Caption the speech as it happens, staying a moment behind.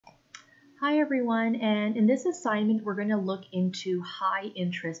Hi everyone, and in this assignment we're going to look into high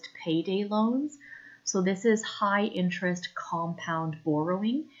interest payday loans. So this is high interest compound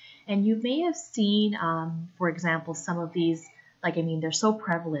borrowing, and you may have seen, for example, some of these, they're so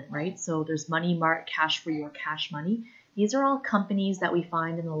prevalent, right? So there's Money Mart, Cash for Your Cash Money. These are all companies that we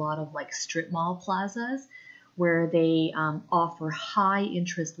find in a lot of strip mall plazas where they offer high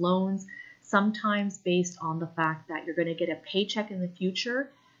interest loans, sometimes based on the fact that you're going to get a paycheck in the future.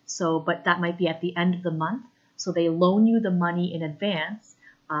 But that might be at the end of the month. So they loan you the money in advance,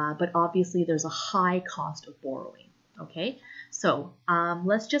 but obviously there's a high cost of borrowing. Okay, so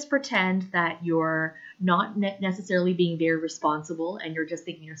let's just pretend that you're not necessarily being very responsible and you're just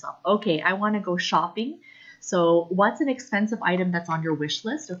thinking to yourself, okay, I want to go shopping. So what's an expensive item that's on your wish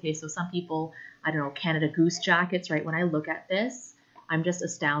list? Okay, so some people, I don't know, Canada Goose jackets, right? When I look at this, I'm just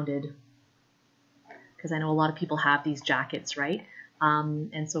astounded because I know a lot of people have these jackets, right?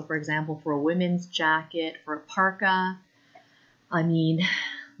 And so, for example, for a women's jacket, for a parka, let me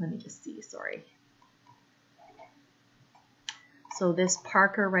just see, sorry. So this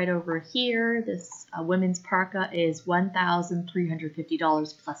parka right over here, this women's parka is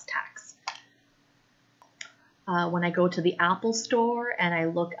 $1,350 plus tax. When I go to the Apple store and I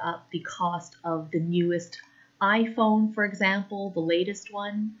look up the cost of the newest iPhone, for example, the latest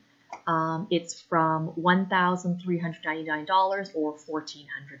one, it's from $1,399 or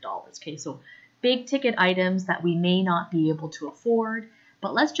 $1,400. Okay, so big ticket items that we may not be able to afford,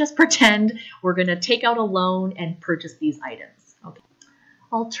 but let's just pretend we're going to take out a loan and purchase these items. Okay.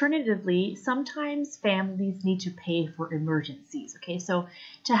 Alternatively, sometimes families need to pay for emergencies. Okay, so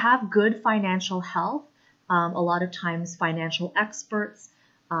to have good financial health, a lot of times financial experts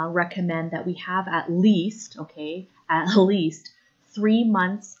recommend that we have at least 3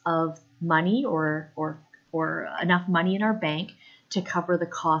 months of money or enough money in our bank to cover the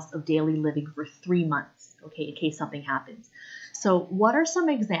cost of daily living for 3 months, okay, in case something happens. So what are some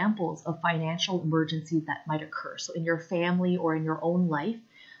examples of financial emergencies that might occur? So in your family or in your own life,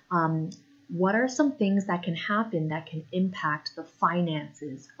 what are some things that can happen that can impact the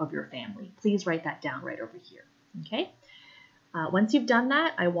finances of your family? Please write that down right over here, okay? Once you've done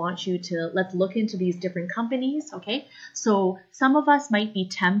that, I want you to, let's look into these different companies, okay? So some of us might be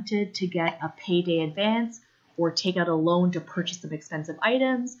tempted to get a payday advance or take out a loan to purchase some expensive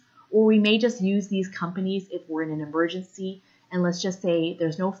items, or we may just use these companies if we're in an emergency, and let's just say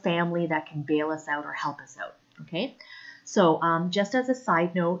there's no family that can bail us out or help us out, okay? So just as a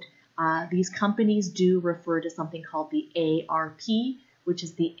side note, these companies do refer to something called the ARP, which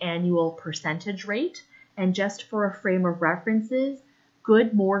is the annual percentage rate. And just for a frame of references,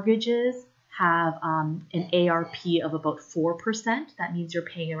 good mortgages have an ARP of about 4%. That means you're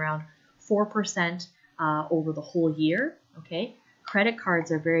paying around 4% over the whole year, okay? Credit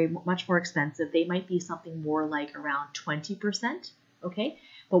cards are much more expensive. They might be something more like around 20%, okay?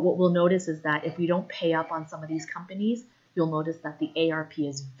 But what we'll notice is that if you don't pay up on some of these companies, you'll notice that the ARP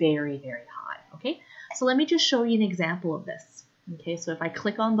is very, very high, okay? So let me just show you an example of this, okay? So if I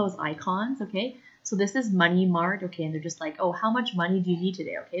click on those icons, okay? So this is Money Mart, okay, and they're just like, oh, how much money do you need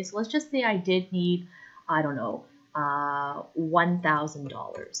today, okay? So let's just say I did need, I don't know,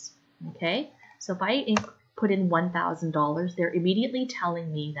 $1,000, okay? So if I put in $1,000, they're immediately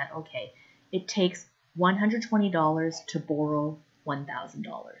telling me that, okay, it takes $120 to borrow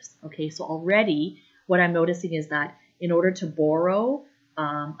 $1,000, okay? So already what I'm noticing is that in order to borrow,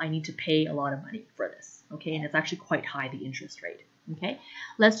 I need to pay a lot of money for this, okay? And it's actually quite high, the interest rate. Okay,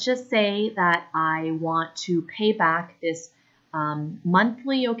 let's just say that I want to pay back this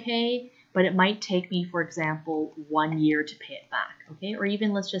monthly, okay, but it might take me, for example, 1 year to pay it back, okay, or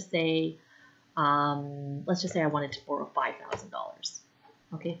even let's just say I wanted to borrow $5,000,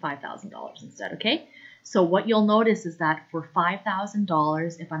 okay, $5,000 instead, okay. So what you'll notice is that for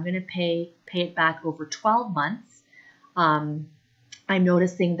 $5,000, if I'm going to pay it back over 12 months, I'm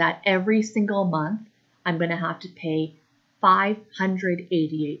noticing that every single month I'm going to have to pay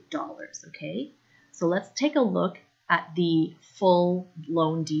 $588, okay? So let's take a look at the full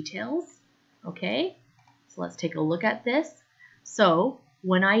loan details, okay? So let's take a look at this. So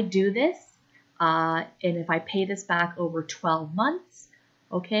when I do this, and if I pay this back over 12 months,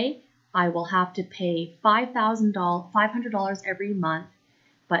 okay, I will have to pay $500 every month,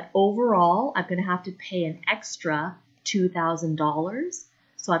 but overall, I'm gonna have to pay an extra $2,000.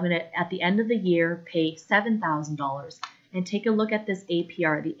 So I'm gonna, at the end of the year, pay $7,000. And take a look at this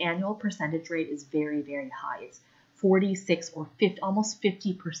APR. The annual percentage rate is very, very high. It's 46 or 50, almost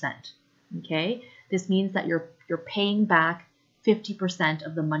 50%. Okay, this means that you're paying back 50%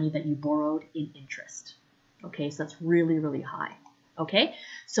 of the money that you borrowed in interest. Okay, so that's really, really high. Okay,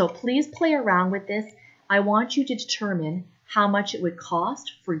 so please play around with this. I want you to determine how much it would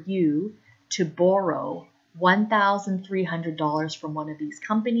cost for you to borrow $1,300 from one of these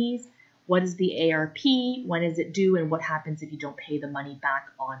companies. What is the ARP? When is it due? And what happens if you don't pay the money back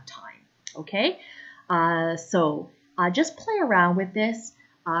on time? Okay, so just play around with this.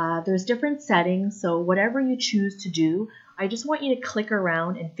 There's different settings, so whatever you choose to do, I just want you to click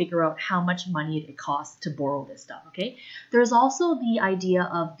around and figure out how much money it costs to borrow this stuff, okay? There's also the idea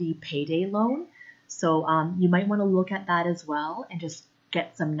of the payday loan, so you might want to look at that as well and just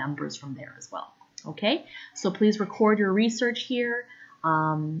get some numbers from there as well, okay? So please record your research here,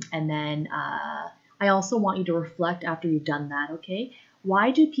 and then I also want you to reflect after you've done that, okay? Why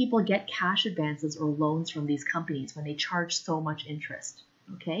do people get cash advances or loans from these companies when they charge so much interest?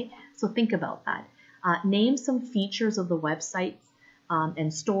 Okay, so think about that. Name some features of the websites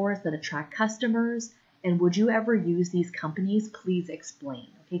and stores that attract customers, and would you ever use these companies? Please explain,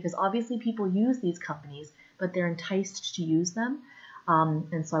 okay, because obviously people use these companies, but they're enticed to use them,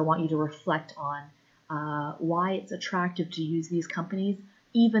 and so I want you to reflect on why it's attractive to use these companies,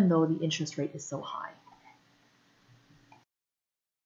 even though the interest rate is so high.